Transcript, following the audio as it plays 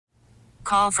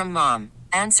call from mom.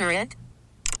 Answer it.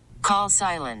 Call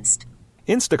silenced.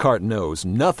 Instacart knows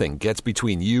nothing gets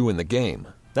between you and the game.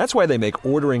 That's why they make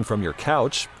ordering from your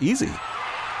couch easy.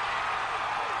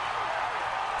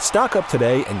 Stock up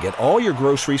today and get all your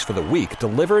groceries for the week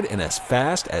delivered in as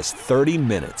fast as 30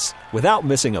 minutes without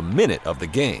missing a minute of the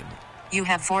game. You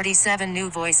have 47 new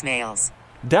voicemails.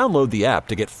 Download the app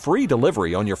to get free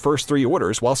delivery on your first 3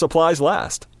 orders while supplies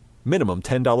last. Minimum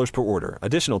 $10 per order.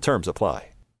 Additional terms apply.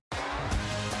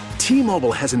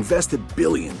 T-Mobile has invested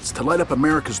billions to light up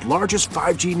America's largest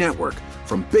 5G network,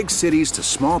 from big cities to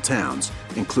small towns,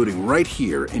 including right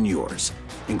here in yours.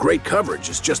 And great coverage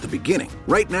is just the beginning.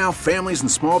 Right now, families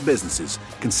and small businesses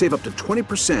can save up to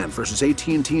 20% versus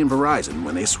AT&T and Verizon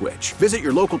when they switch. Visit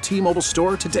your local T-Mobile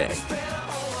store today.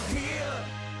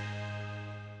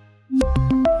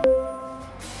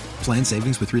 Plan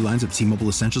savings with 3 lines of T-Mobile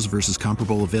Essentials versus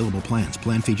comparable available plans.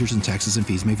 Plan features and taxes and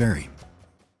fees may vary.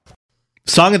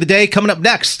 Song of the day coming up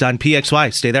next on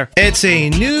PXY. Stay there. It's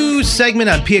a new segment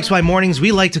on PXY Mornings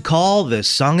we like to call the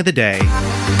Song of the Day.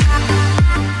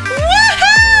 Woohoo!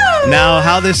 Now,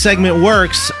 how this segment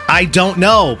works, I don't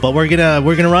know, but we're gonna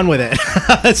run with it.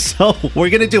 So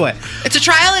we're gonna do it. It's a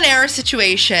trial and error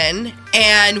situation,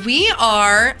 and we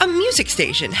are a music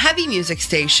station, heavy music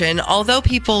station. Although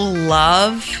people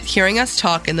love hearing us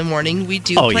talk in the morning, we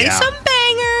do play some bangers.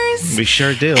 We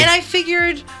sure do. And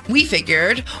we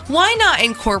figured, why not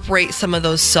incorporate some of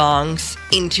those songs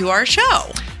into our show?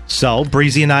 So,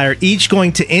 Breezy and I are each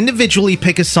going to individually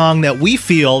pick a song that we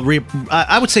feel,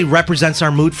 I would say, represents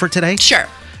our mood for today. Sure.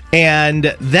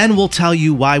 And then we'll tell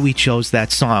you why we chose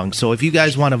that song. So if you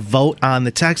guys want to vote on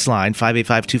the text line,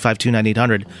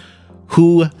 585-252-9800,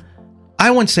 who I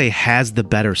wouldn't say has the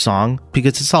better song,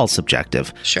 because it's all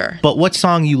subjective. Sure. But what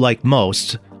song you like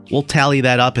most, we'll tally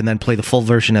that up and then play the full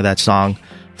version of that song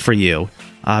for you.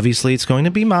 Obviously, it's going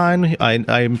to be mine.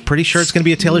 I'm pretty sure it's going to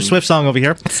be a Taylor Swift song over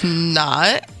here. It's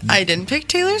not. I didn't pick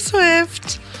Taylor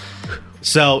Swift.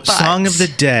 So, Song of the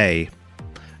Day.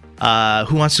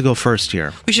 Who wants to go first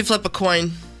here? We should flip a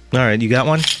coin. All right, you got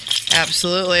one?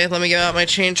 Absolutely. Let me get out my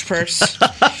change purse.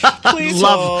 Please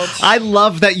hold. I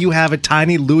love that you have a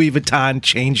tiny Louis Vuitton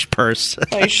change purse.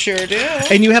 I sure do.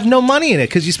 And you have no money in it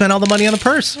because you spent all the money on the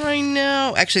purse. I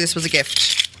know. Actually, this was a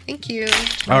gift. Thank you.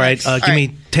 All right, give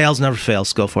me Tails Never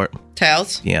Fails. Go for it.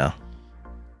 Tails? Yeah.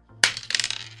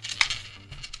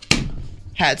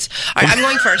 Heads. All right, I'm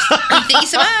going first. Thank you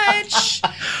so much.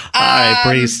 All right,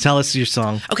 Breeze, tell us your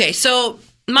song. Okay, so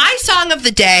my song of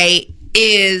the day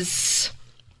is,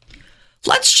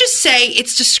 let's just say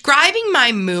it's describing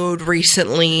my mood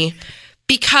recently,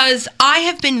 because I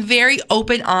have been very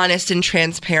open, honest, and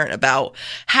transparent about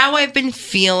how I've been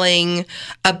feeling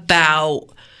about,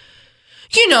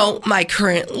 you know, my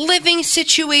current living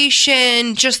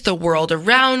situation, just the world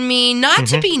around me. Not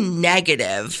to be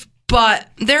negative, but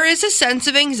there is a sense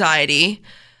of anxiety.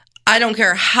 I don't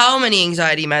care how many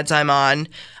anxiety meds I'm on,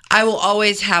 I will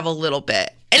always have a little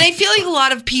bit. And I feel like a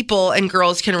lot of people and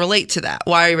girls can relate to that.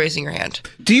 Why are you raising your hand?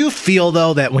 Do you feel,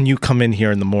 though, that when you come in here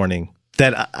in the morning,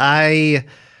 that I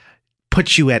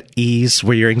put you at ease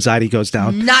where your anxiety goes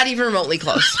down? Not even remotely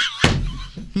close.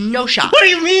 No shot. What do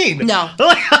you mean? No.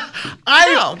 No.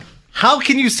 How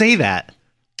can you say that?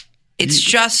 It's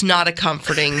just not a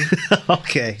comforting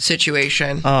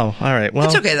situation. Oh, all right. Well,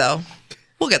 it's okay, though.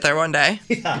 We'll get there one day.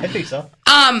 Yeah, I think so.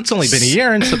 It's only been a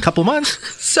year and it's a couple months.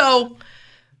 So,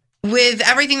 with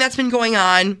everything that's been going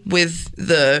on with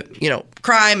the,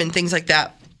 crime and things like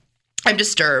that, I'm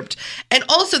disturbed. And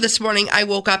also this morning, I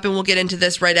woke up, and we'll get into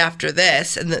this right after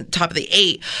this, in the top of the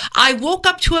 8. I woke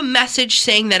up to a message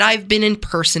saying that I've been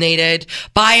impersonated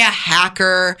by a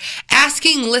hacker,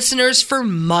 asking listeners for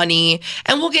money,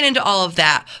 and we'll get into all of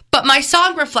that. But my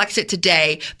song reflects it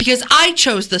today, because I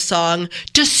chose the song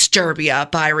Disturbia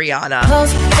by Rihanna.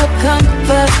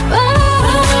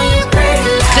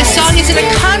 This song is in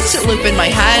a constant loop in my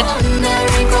head. Here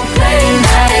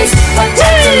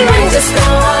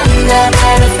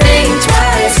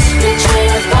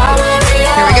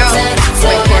we go.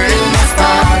 Wait for it.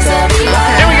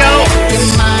 Here we go.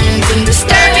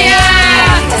 Disturbia!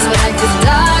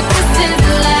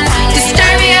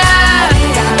 Disturbia!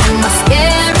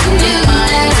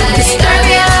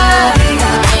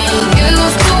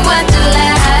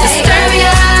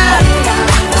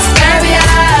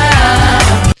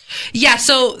 Yeah,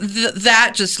 so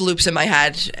that just loops in my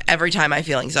head every time I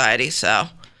feel anxiety, so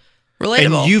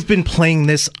relatable. And you've been playing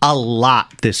this a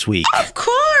lot this week. Of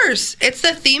course! It's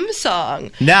the theme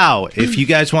song. Now, if you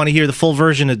guys want to hear the full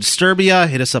version of Disturbia,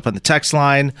 hit us up on the text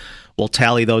line. We'll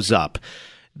tally those up.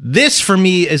 This, for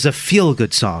me, is a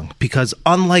feel-good song, because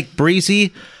unlike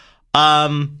Breezy,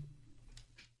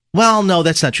 Well, no,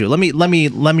 that's not true. Let me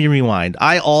rewind.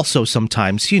 I also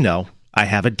sometimes, I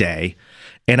have a day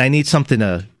and I need something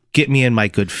to get me in my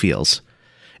good feels.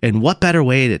 And what better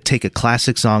way to take a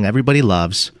classic song everybody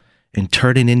loves and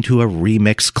turn it into a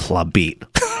remix club beat?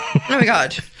 Oh my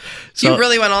God. You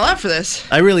really went all out for this.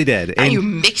 I really did. Are you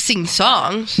mixing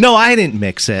songs? No, I didn't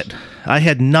mix it. I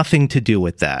had nothing to do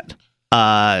with that.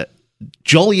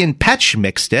 Jolien Petch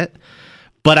mixed it,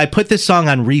 but I put this song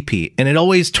on repeat, and it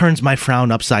always turns my frown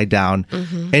upside down.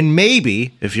 Mm-hmm. And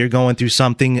maybe, if you're going through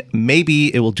something,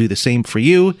 maybe it will do the same for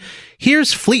you.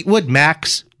 Here's Fleetwood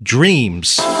Mac's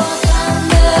Dreams.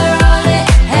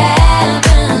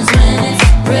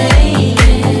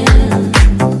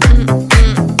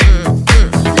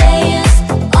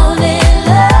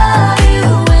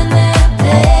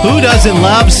 Who doesn't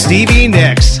love Stevie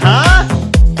Nicks, huh?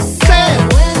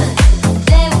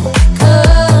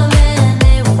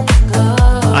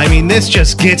 I mean, this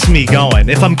just gets me going.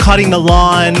 If I'm cutting the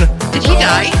lawn... Did he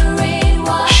die?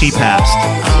 She passed.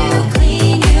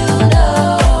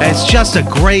 It's just a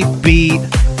great beat.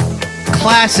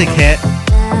 Classic hit.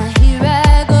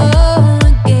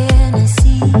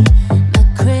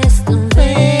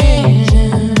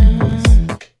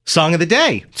 Song of the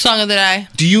day. Song of the day.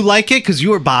 Do you like it? Because you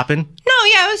were bopping. No,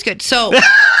 yeah, it was good. So,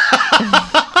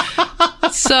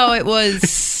 so it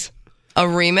was a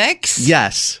remix?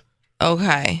 Yes.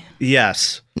 Okay.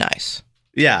 Yes. Nice.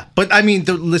 Yeah, but I mean,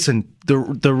 listen, the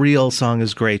real song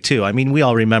is great too. I mean, we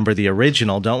all remember the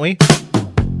original, don't we?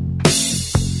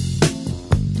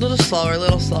 A little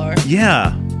slower.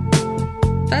 Yeah.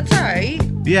 That's all right.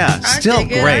 Yeah, still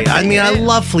great. I mean, I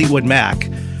love Fleetwood Mac,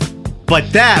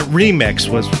 but that remix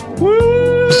was...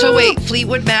 Woo! So wait,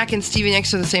 Fleetwood Mac and Stevie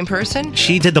Nicks are the same person?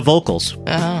 She did the vocals.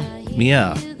 Oh.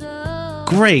 Yeah.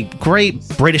 Great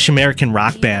British American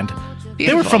rock band. Beautiful.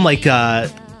 They were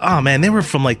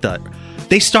from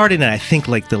they started in, I think,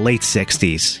 like the late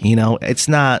 60s.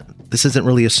 This isn't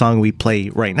really a song we play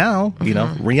right now,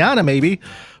 Rihanna maybe,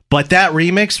 but that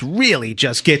remix really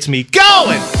just gets me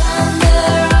going.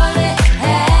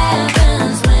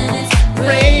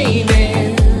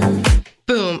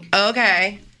 Boom.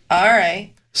 Okay. All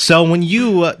right. So when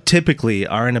you typically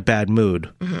are in a bad mood,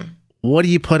 what do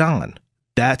you put on?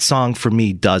 That song for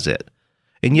me does it.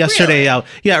 And yesterday, really?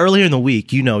 Earlier in the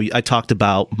week, I talked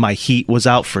about my heat was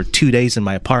out for 2 days in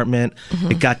my apartment.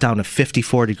 Mm-hmm. It got down to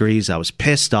 54 degrees. I was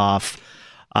pissed off.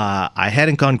 I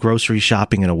hadn't gone grocery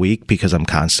shopping in a week because I'm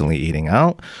constantly eating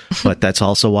out. But that's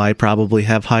also why I probably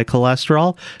have high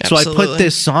cholesterol. Absolutely. So I put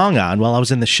this song on while I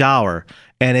was in the shower,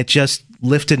 and it just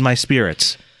lifted my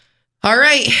spirits. All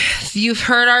right. You've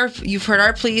heard our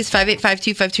pleas,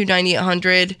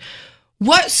 585-252-9800.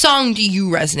 What song do you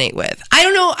resonate with? I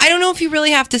don't know if you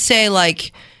really have to say,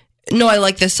 like, no, I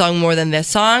like this song more than this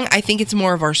song. I think it's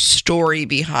more of our story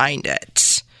behind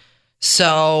it.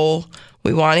 So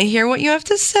we want to hear what you have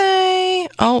to say.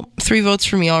 Oh, 3 votes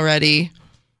for me already,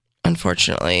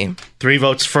 unfortunately. 3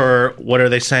 votes for, what are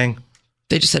they saying?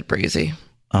 They just said Breezy.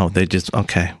 Oh,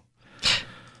 okay.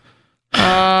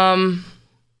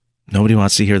 Nobody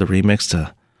wants to hear the remix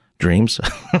to Dreams.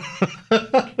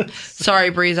 Sorry,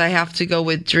 Breeze. I have to go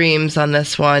with Dreams on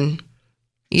this one.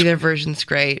 Either version's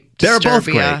great. They're both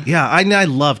great. Yeah, I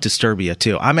love Disturbia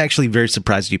too. I'm actually very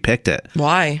surprised you picked it.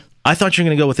 Why? I thought you were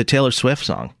going to go with the Taylor Swift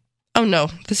song. Oh no,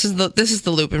 this is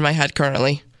the loop in my head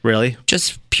currently. Really?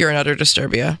 Just pure and utter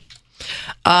Disturbia.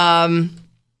 Oh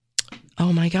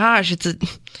my gosh, it's a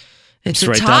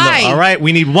right tie. All right,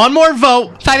 we need one more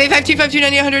vote.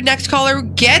 585-252-9800. Next caller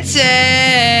gets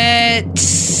it.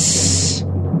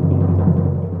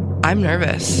 I'm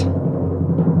nervous.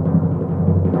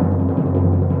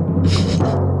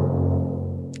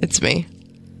 It's me.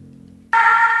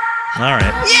 All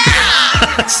right.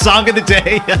 Yeah! Song of the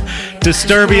day.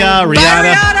 Disturbia,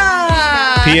 Rihanna.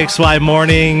 PXY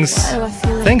Mornings.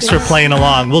 Thanks for playing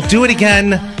along. We'll do it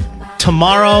again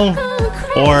tomorrow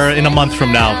or in a month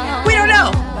from now. We don't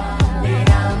know.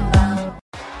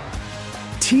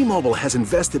 T-Mobile has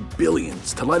invested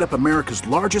billions to light up America's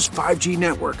largest 5G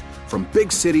network, from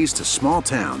big cities to small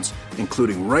towns,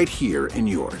 including right here in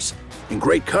yours. And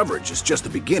great coverage is just the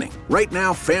beginning. Right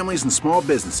now, families and small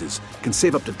businesses can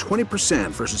save up to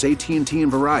 20% versus AT&T and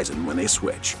Verizon when they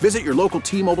switch. Visit your local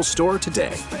T-Mobile store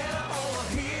today.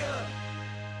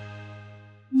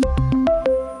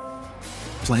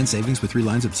 Plan savings with 3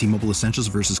 lines of T-Mobile Essentials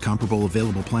versus comparable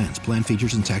available plans. Plan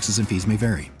features and taxes and fees may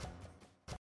vary.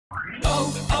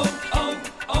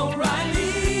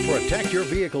 For a Protect your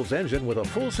vehicle's engine with a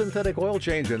full synthetic oil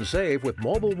change and save with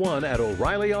Mobil 1 at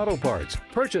O'Reilly Auto Parts.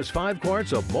 Purchase 5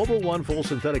 quarts of Mobil 1 full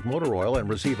synthetic motor oil and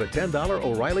receive a $10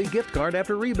 O'Reilly gift card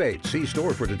after rebate. See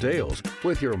store for details.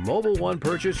 With your Mobil 1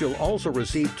 purchase, you'll also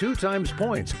receive 2 times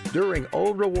points during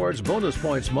O Rewards Bonus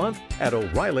Points Month at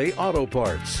O'Reilly Auto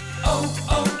Parts.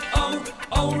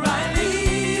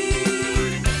 O'Reilly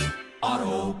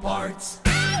Auto Parts.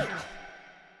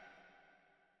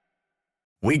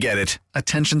 We get it.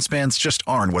 Attention spans just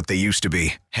aren't what they used to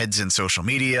be. Heads in social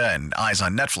media and eyes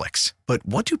on Netflix. But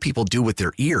what do people do with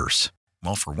their ears?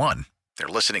 Well, for one, they're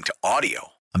listening to audio.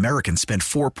 Americans spend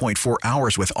 4.4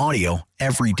 hours with audio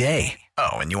every day.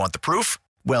 Oh, and you want the proof?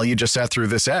 Well, you just sat through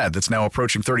this ad that's now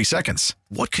approaching 30 seconds.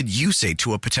 What could you say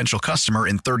to a potential customer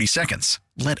in 30 seconds?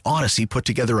 Let Odyssey put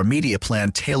together a media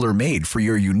plan tailor-made for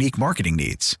your unique marketing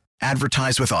needs.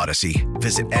 Advertise with Odyssey.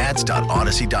 Visit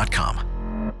ads.odyssey.com.